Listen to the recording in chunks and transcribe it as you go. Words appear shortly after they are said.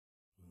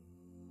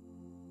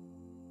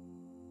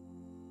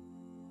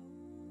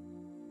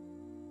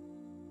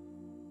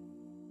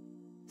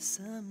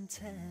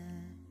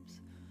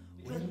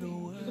We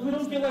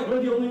don't feel like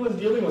we're the only ones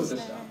dealing with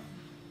this stuff.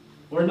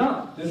 We're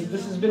not.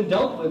 This has been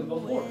dealt with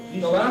before.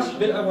 The last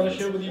bit I want to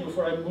share with you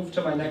before I move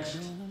to my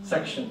next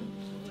section,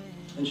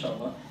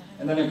 inshallah,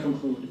 and then I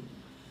conclude,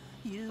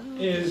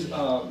 is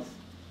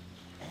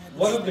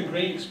one of the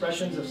great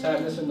expressions of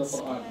sadness in the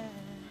Quran.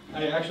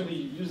 I actually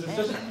use this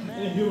just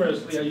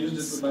humorously. I used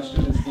this with my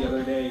students the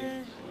other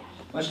day.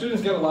 My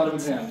students get a lot of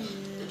exams.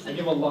 I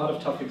give a lot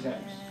of tough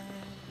exams.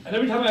 And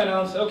every time I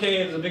announce, okay,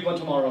 there's a big one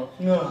tomorrow.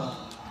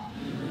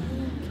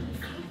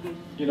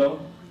 You know?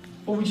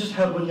 But we just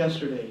had one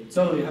yesterday.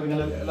 No, you're having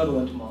another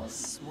one tomorrow.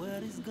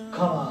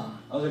 Come on.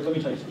 I was like, let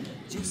me tell you something.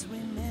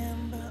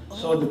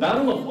 So the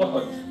Battle of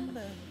Uhud.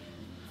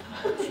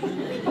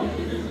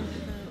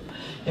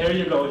 Here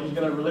you go. He's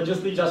going to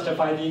religiously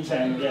justify the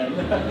exam again.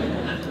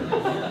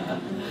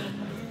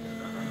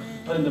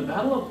 But in the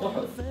Battle of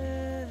Uhud,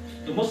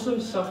 the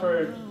Muslims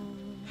suffered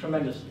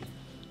tremendously.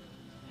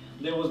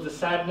 There was the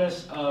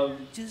sadness of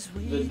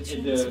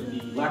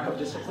the lack of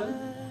discipline.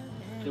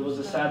 There was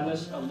the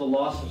sadness of the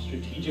loss of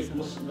strategic,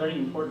 very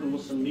important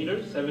Muslim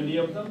leaders, 70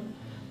 of them.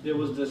 There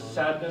was the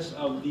sadness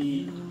of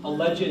the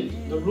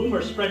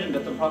rumor spreading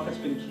that the Prophet's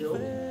been killed.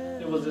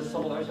 There was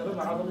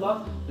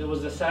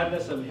the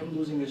sadness of him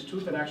losing his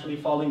tooth and actually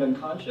falling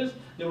unconscious.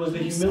 There was the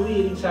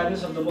humiliating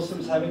sadness of the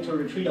Muslims having to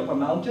retreat up a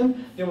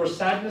mountain. There were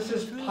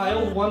sadnesses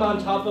piled one on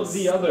top of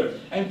the other,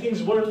 and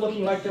things weren't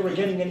looking like they were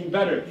getting any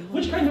better.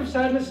 Which kind of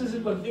sadness is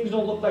it when things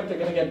don't look like they're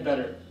going to get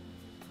better?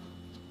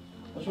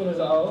 Which one is,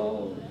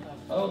 oh,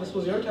 this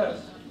was your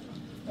test,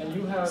 and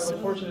you have,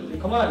 unfortunately,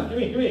 come on, give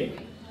me,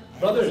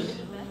 brothers,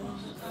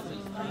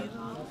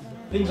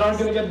 things aren't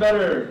going to get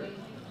better.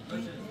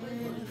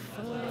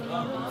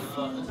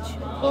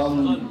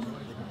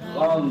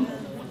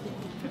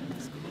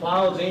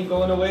 Clouds ain't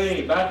going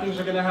away, bad things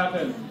are going to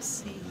happen.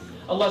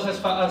 Allah says,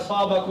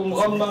 فَأَصَابَكُمْ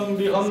غَمًّا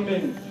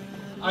بِغَمٍّ.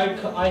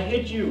 I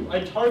hit you, I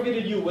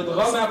targeted you with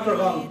gham after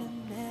gham.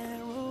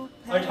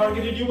 I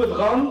targeted you with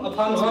gham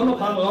upon gham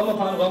upon gham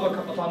upon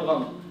gham upon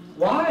gham.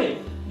 Why?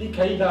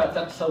 لِكَيْ لَا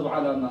تَأْسَوْا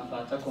عَلَى مَا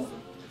فَاتَكُمْ.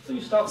 So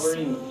you stop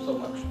worrying so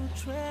much.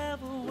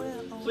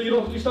 So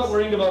you stop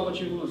worrying about what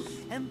you lose.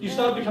 You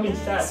stop becoming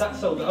sad. That's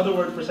so the other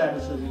word for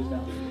sadness is used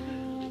now.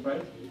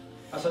 Right?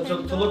 So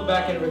to look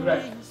back and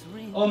regret.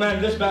 Oh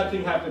man, this bad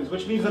thing happens,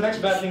 which means the next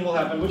bad thing will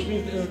happen, which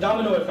means it's a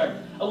domino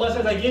effect. Allah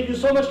says, I gave you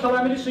so much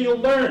calamity so you'll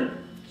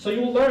learn. So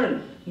you will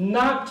learn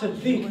not to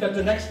think that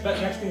the next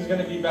thing is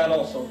going to be bad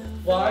also.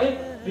 Why?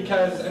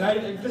 Because,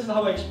 this is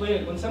how I explain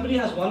it, when somebody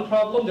has one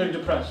problem, they're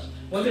depressed.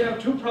 When they have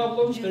two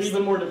problems, they're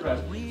even more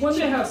depressed. When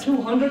they have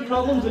 200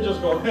 problems, they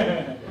just go,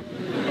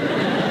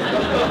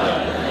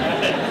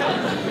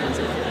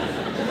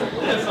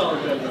 It's all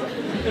good.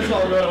 It's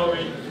all good,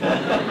 homie.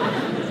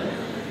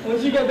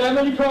 Once you get that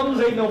many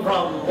problems, ain't no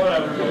problem.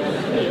 Whatever.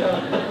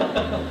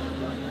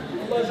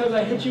 Allah says,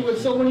 I hit you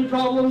with so many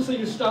problems, so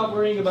you stop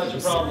worrying about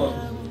your problems.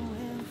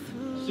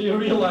 So you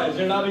realize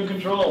you're not in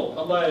control.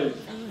 Allah is.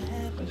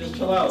 And just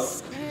chill out.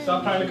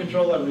 Stop trying to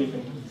control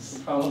everything.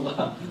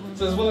 SubhanAllah.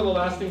 So this is one of the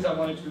last things I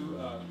wanted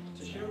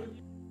to share with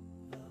you.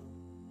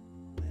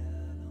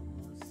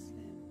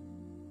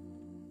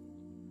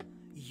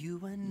 You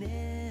are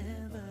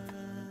never